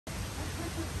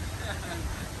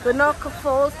Konoko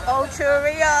Falls, Ocho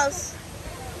Rios.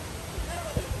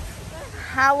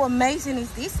 How amazing is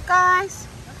this, guys?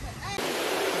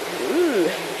 Ooh,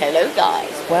 hello guys,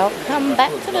 welcome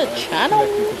back to the channel.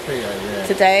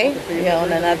 Today we are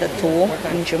on another tour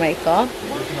in Jamaica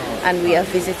and we are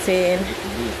visiting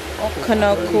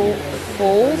Konoko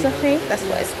Falls. I think that's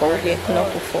what it's called here,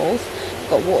 Konoko Falls.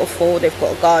 Got waterfall, they've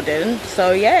got a garden,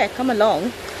 so yeah, come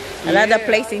along. Another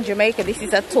place in Jamaica. This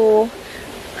is a tour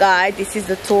guide. This is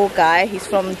the tour guy. He's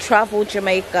from Travel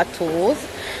Jamaica Tours.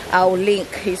 I'll link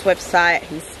his website,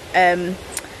 his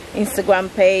Instagram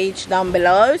page down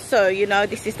below, so you know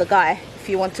this is the guy if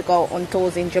you want to go on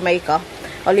tours in Jamaica.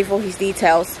 I'll leave all his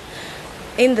details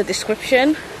in the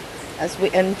description as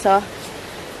we enter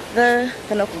the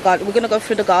Konoko garden. We're gonna go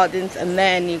through the gardens and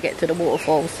then you get to the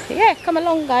waterfalls. Yeah, come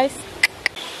along guys.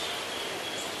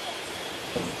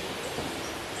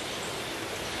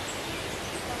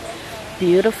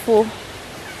 Beautiful.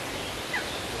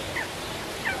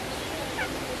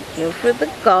 Go through the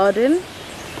garden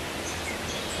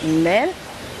and then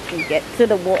you get to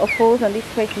the waterfalls, and this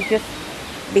place is just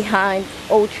behind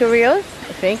Ocho Rios.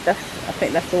 I think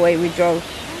that's the way we drove,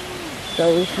 so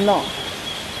it's not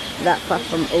that far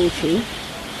from Ochi.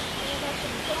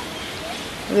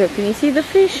 Look, can you see the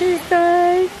fishes,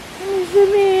 guys? Let me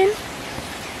zoom in.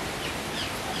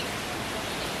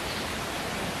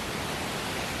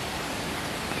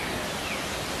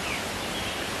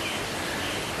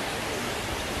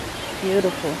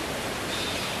 Beautiful.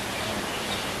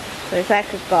 So it's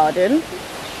like a garden.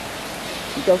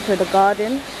 You go through the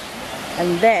garden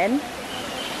and then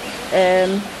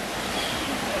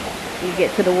you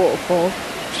get to the waterfall.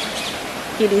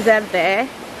 Kiddies are there.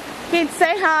 Kids,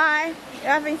 say hi. I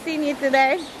haven't seen you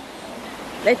today.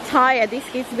 They're tired. These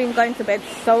kids have been going to bed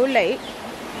so late.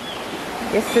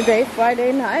 Yesterday,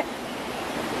 Friday night,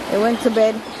 they went to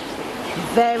bed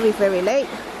very, very late.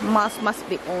 Mask must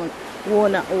be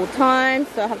worn at all times,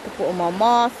 so I have to put on my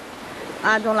mask.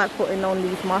 I don't like putting on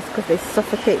these masks because they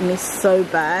suffocate me so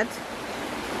bad.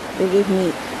 They give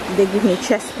me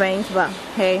chest pains, but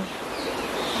hey,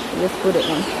 just put it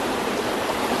on.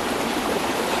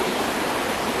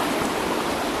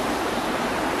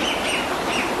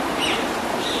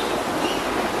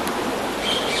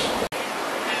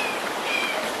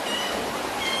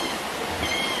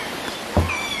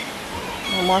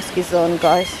 My mask is on,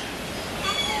 guys.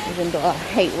 Even though I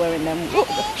hate wearing them. Look,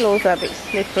 the floors are a bit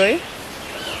slippery.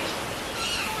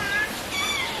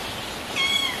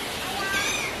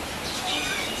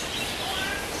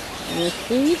 You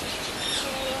see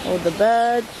all the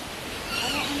birds.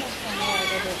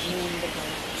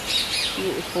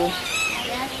 Beautiful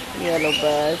yellow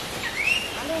birds.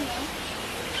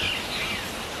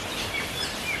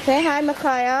 Say hi,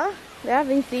 Micaiah. They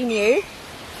haven't seen you.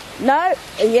 No,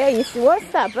 yeah, you see, what's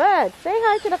that bird? Say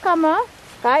hi to the camera.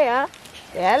 Kaya,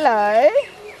 hello.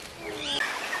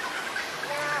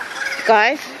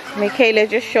 Guys, Michaela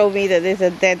just showed me that there's a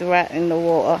dead rat in the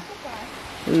water.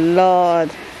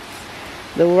 Lord,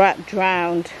 the rat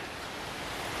drowned.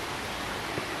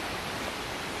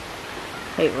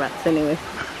 Hate rats anyway.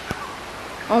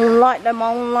 I don't like them,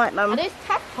 I don't like them. Are these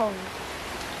tadpoles?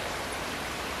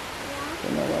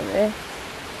 You know what they are.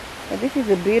 But this is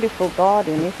a beautiful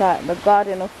garden. It's like the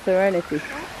Garden of Serenity.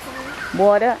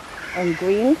 Water and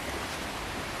green.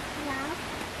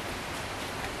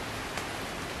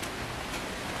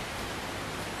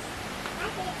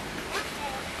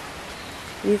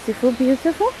 Beautiful,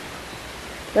 beautiful.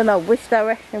 Don't know which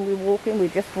direction we're walking. We're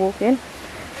just walking.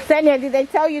 Senya, did they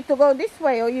tell you to go this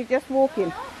way or you just walking?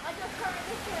 No,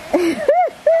 I just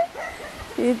turned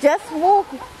this way. You just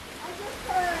walking.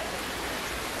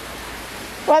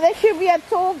 Well, there should be a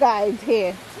tour guide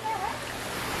here.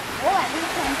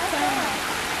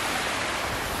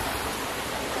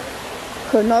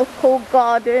 Konoko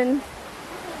Garden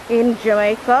in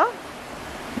Jamaica.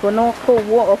 Konoko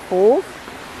Waterfalls.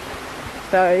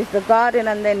 So it's the garden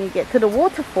and then you get to the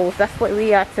waterfalls. That's where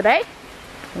we are today.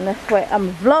 And that's where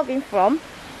I'm vlogging from.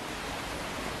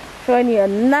 Showing you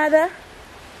another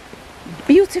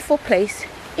beautiful place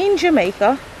in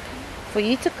Jamaica for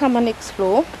you to come and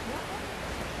explore.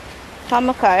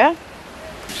 Hamakaya.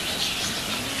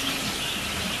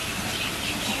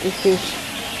 This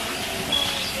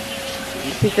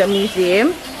is a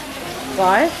museum,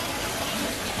 guys.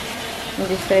 And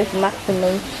this says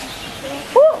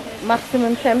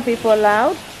maximum 10 people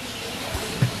allowed.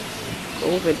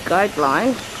 COVID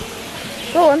guidelines.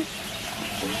 Go on.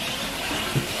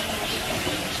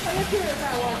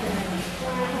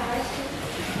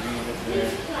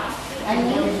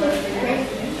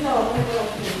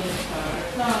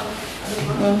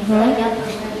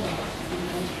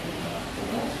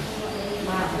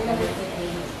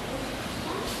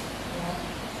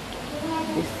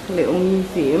 little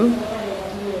museum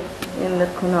in the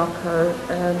Konoko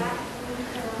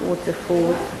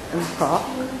Waterfalls and Park.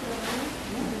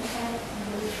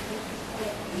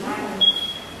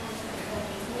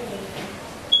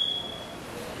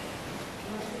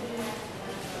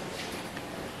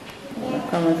 The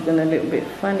camera's going a little bit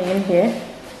funny in here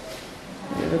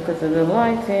because of the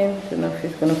lighting. I don't know if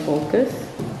it's going to focus.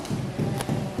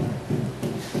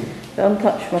 Don't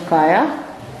touch Makaya.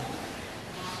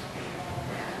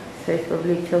 So it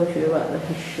probably tells you about the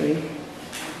history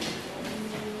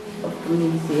of the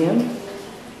museum.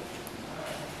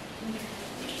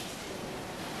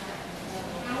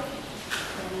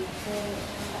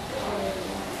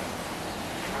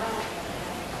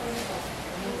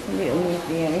 Little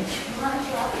museum.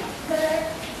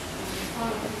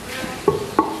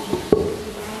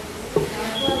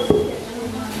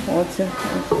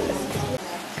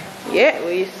 Yeah,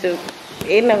 we used to,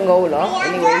 in Angola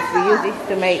anyways, we use this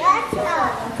to make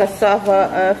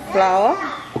cassava flour.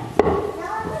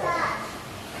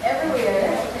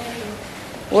 Everywhere?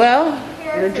 Well,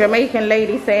 the Jamaican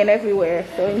lady saying everywhere,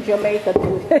 so in Jamaica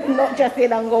too, not just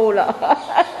in Angola.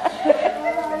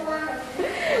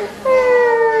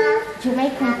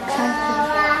 Jamaican country.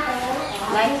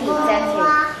 19th century.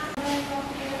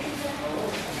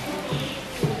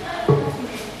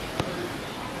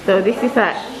 So this is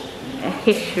a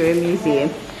history museum.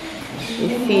 You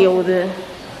see all the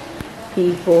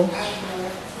people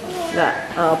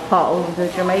that are part of the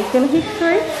Jamaican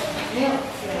history.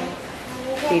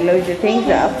 See loads of things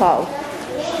that are part of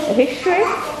the history.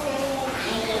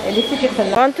 And this is just a...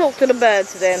 Go and talk to the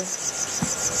birds then.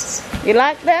 You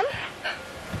like them?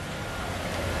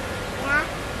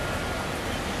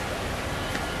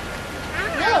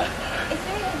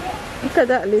 Look at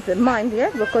that lizard, mind, yeah,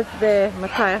 because they're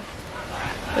Makaya.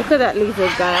 Look at that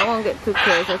lizard guy. I won't get too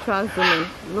close. I'll try and zoom in.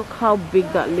 Look how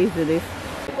big that lizard is.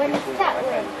 When is that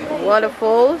way?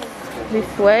 Waterfalls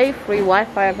this way, free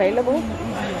Wi-Fi available.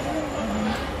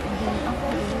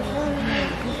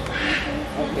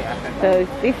 So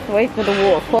it's this way to the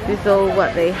waterfall. This is all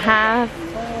what they have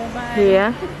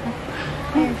here.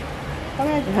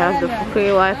 They have the free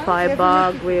Wi-Fi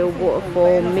bar, grill,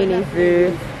 waterfall, mini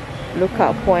zoo,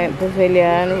 lookout point,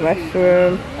 pavilion,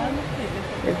 restroom.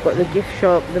 They've got the gift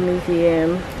shop, the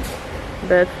museum,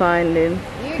 bird finding,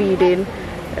 feeding,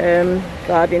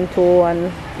 garden tour,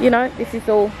 and you know, this is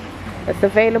all that's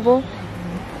available.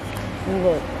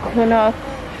 Konoko.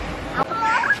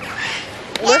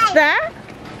 What's that?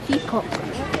 Peacock.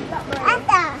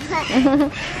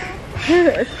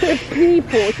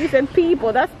 People. She said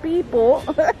people. That's people.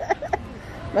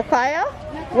 Makaya?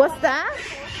 What's that?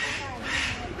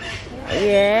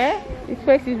 Yeah. This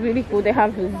place is really cool. They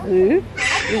have a zoo.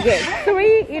 You get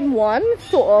 3 in 1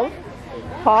 sort of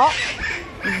park,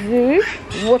 zoo,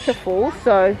 waterfall.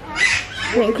 So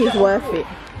I think it's worth it.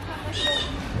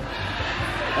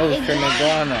 Oh, it's an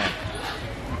iguana.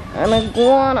 An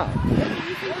iguana.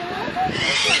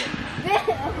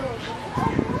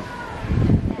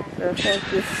 So I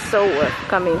think it's so worth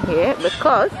coming here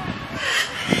because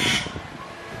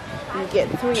you get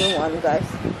 3 in 1, guys.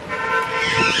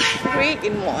 3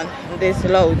 in 1. There's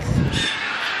loads.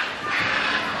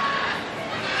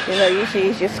 You know, usually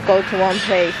you just go to one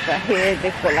place, but here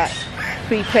they've got like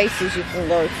 3 places you can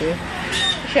go to.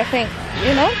 Which I think,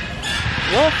 you know,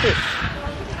 worth it.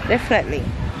 Definitely.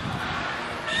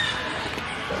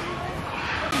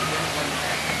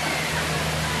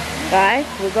 Guys,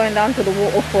 we're going down to the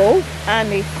waterfall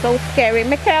and it's so scary.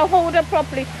 Mikhail, hold her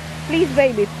properly. Please,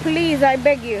 baby. Please, I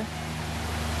beg you.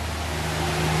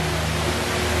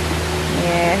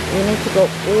 Yeah, we need to go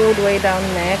all the way down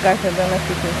there. Guys, I don't know if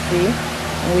you can see.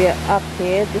 We are up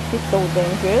here. This is so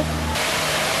dangerous.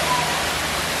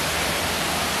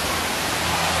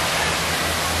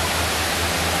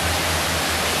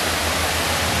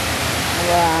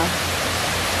 Wow.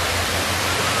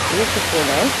 Beautiful,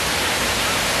 eh?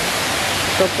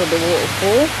 Top of the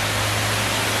waterfall.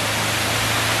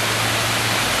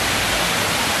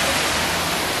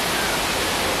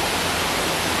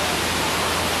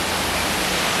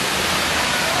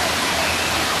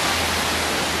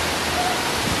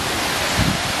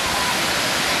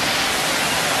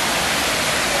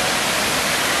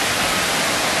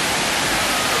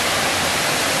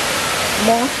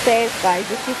 More stairs, guys.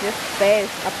 This is just stairs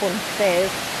upon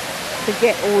stairs to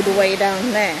get all the way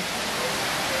down there.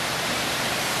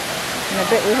 And I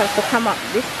bet we have to come up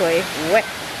this way wet.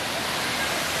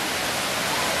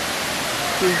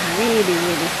 It's really,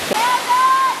 really scary.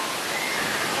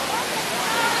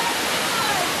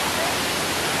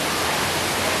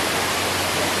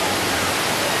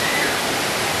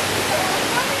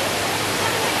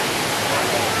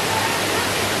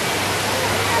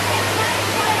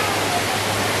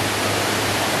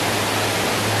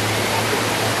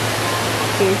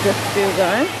 He's just still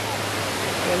going.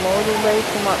 Came all the way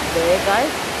from up there,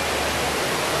 guys.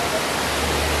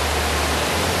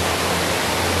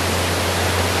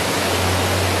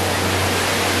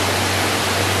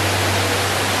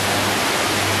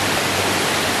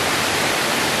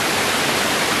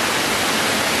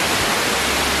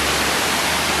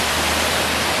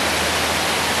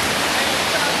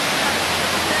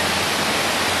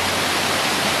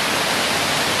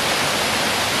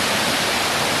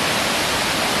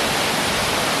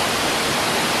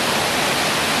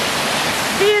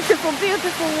 Beautiful,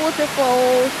 beautiful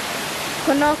waterfalls,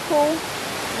 Konoko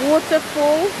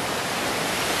waterfall,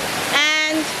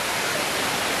 and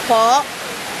park,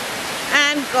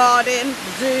 and garden,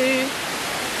 zoo.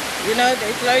 You know,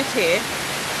 there's loads here.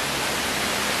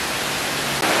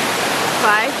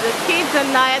 Guys, the kids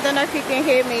and I don't know if you can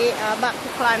hear me, are about to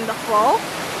climb the fall.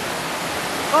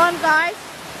 Go on, guys.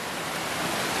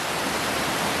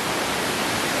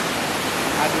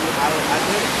 I do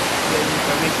get you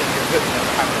permission to film the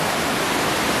camera.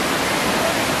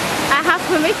 I have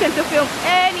permission to film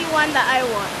anyone that I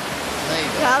want. There you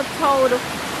go. I'll told.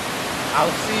 I'll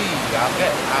see you. I'll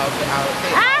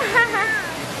take.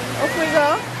 Off we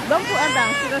go. Don't put her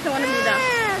down. She doesn't want to be down.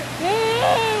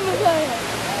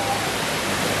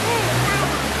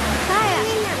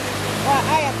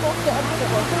 Ayah, go to a bit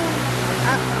of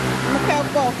Michael,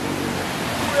 go.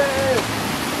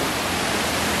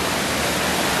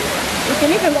 You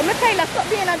can even go. Michaela, stop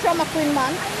being a drama queen,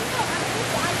 man.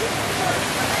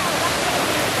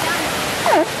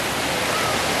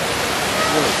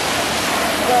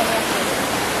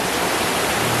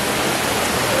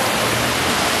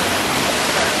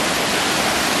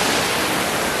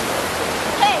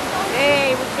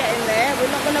 Hey, we're getting there.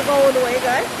 We're not going to go all the way,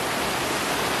 guys.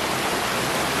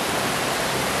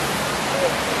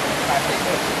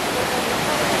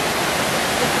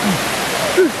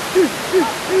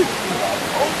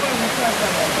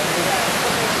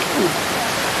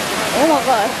 Oh my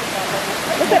god.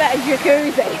 Look at that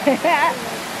jacuzzi.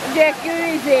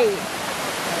 Jacuzzi.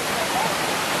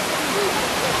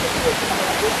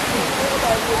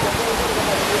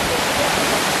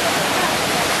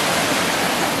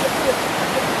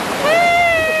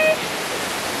 Hey!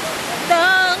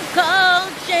 Don't go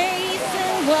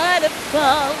chasing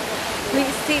waterfalls.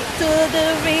 Please stick to the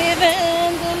river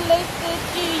and the closer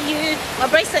to you. My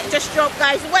bracelet just dropped,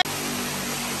 guys. Wait.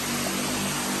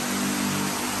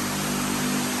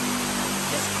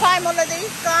 Just climb all of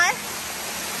these, guys.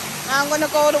 Now I'm gonna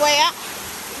go all the way up.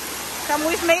 Come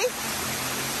with me.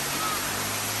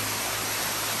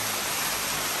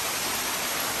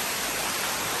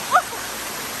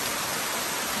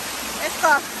 Let's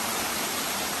go.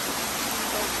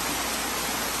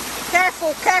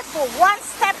 Careful, careful. One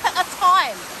step at a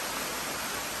time.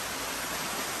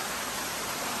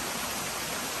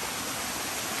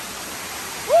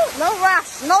 Woo, no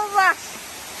rush, no rush.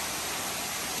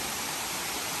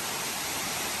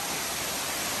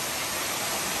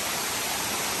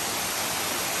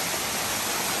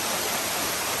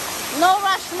 No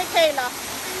rush, Michaela.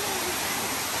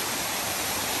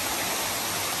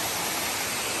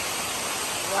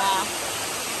 Wow.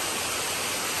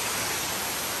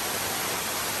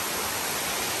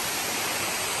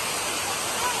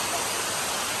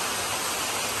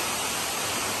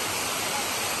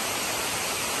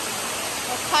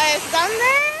 Kaya's down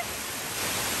there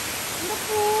in the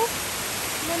pool,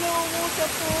 the little water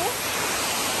pool,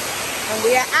 and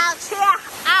we are out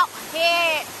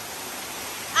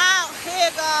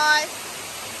here, guys.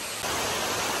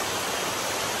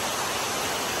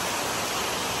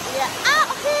 We are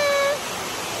out here.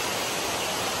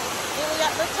 Here we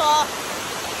at the top.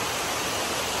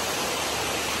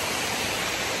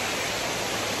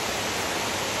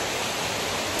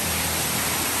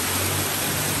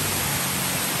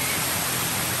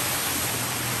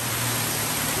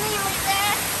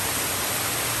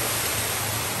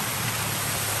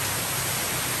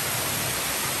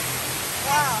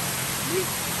 Wow, we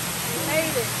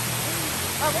made it.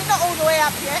 But we're not all the way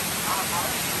up yet.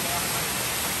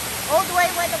 All the way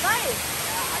where the guy is.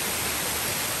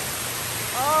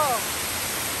 Oh,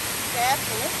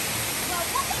 careful.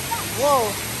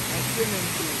 Whoa.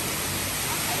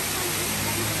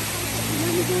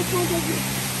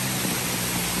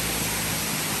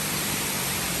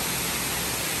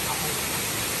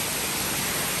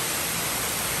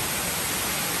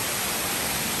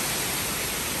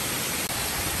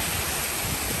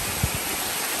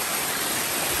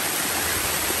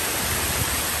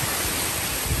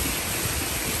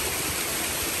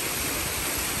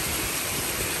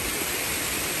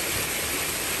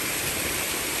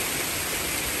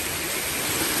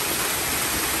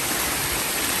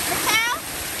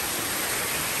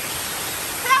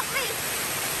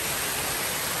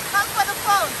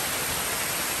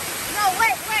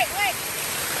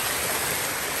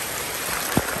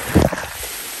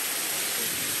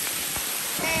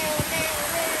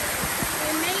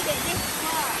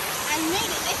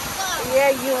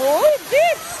 you. Oh, it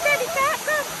did. Steady cat.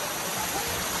 Come.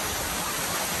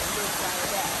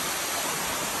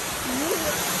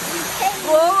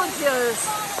 Gorgeous.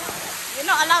 You're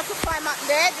not allowed to climb up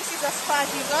there. This is as far as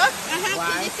you go.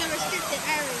 Why? It's a restricted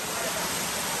area.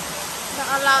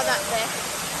 Not allowed that there.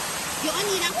 You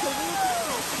only have to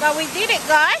walk. But we did it,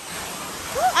 guys.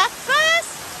 Our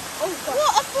first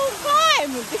waterfall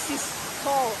climb. This is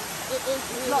cool. It is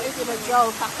not even a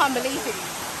joke. I can't believe it.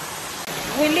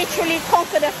 We literally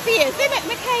conquered the fears, isn't it,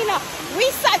 Michaela?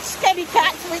 We such steady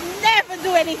cats. We never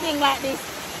do anything like this.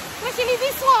 Especially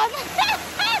this one.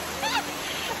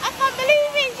 I can't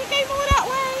believe it. She came all that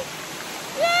way.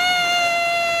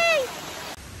 Yay!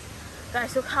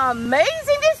 Guys, look how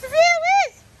amazing this view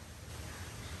is.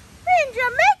 We're in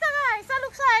Jamaica, guys. That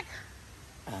looks like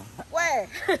where?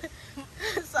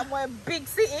 Somewhere big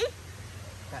city.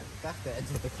 That's the edge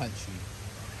of the country.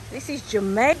 This is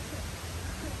Jamaica.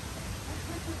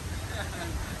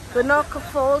 Konoko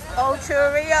Falls,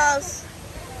 Ocho Rios.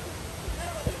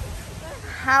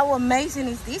 How amazing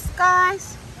is this,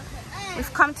 guys?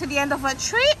 We've come to the end of our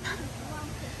trip.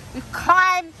 We've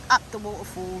climbed up the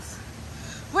waterfalls.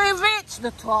 We reached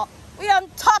the top. We're on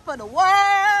top of the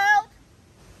world.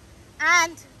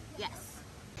 And yes,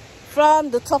 from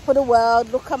the top of the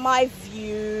world, look at my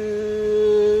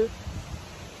view.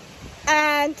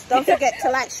 And don't forget to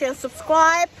like, share and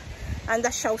subscribe. And I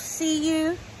shall see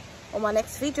you on my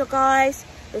next video, guys.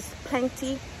 There's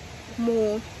plenty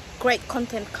more great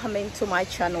content coming to my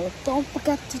channel. Don't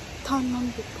forget to turn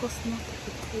on the post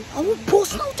notification. Oh,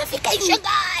 post notification,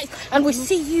 guys! And we'll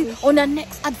see you on the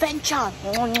next adventure.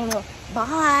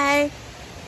 Bye.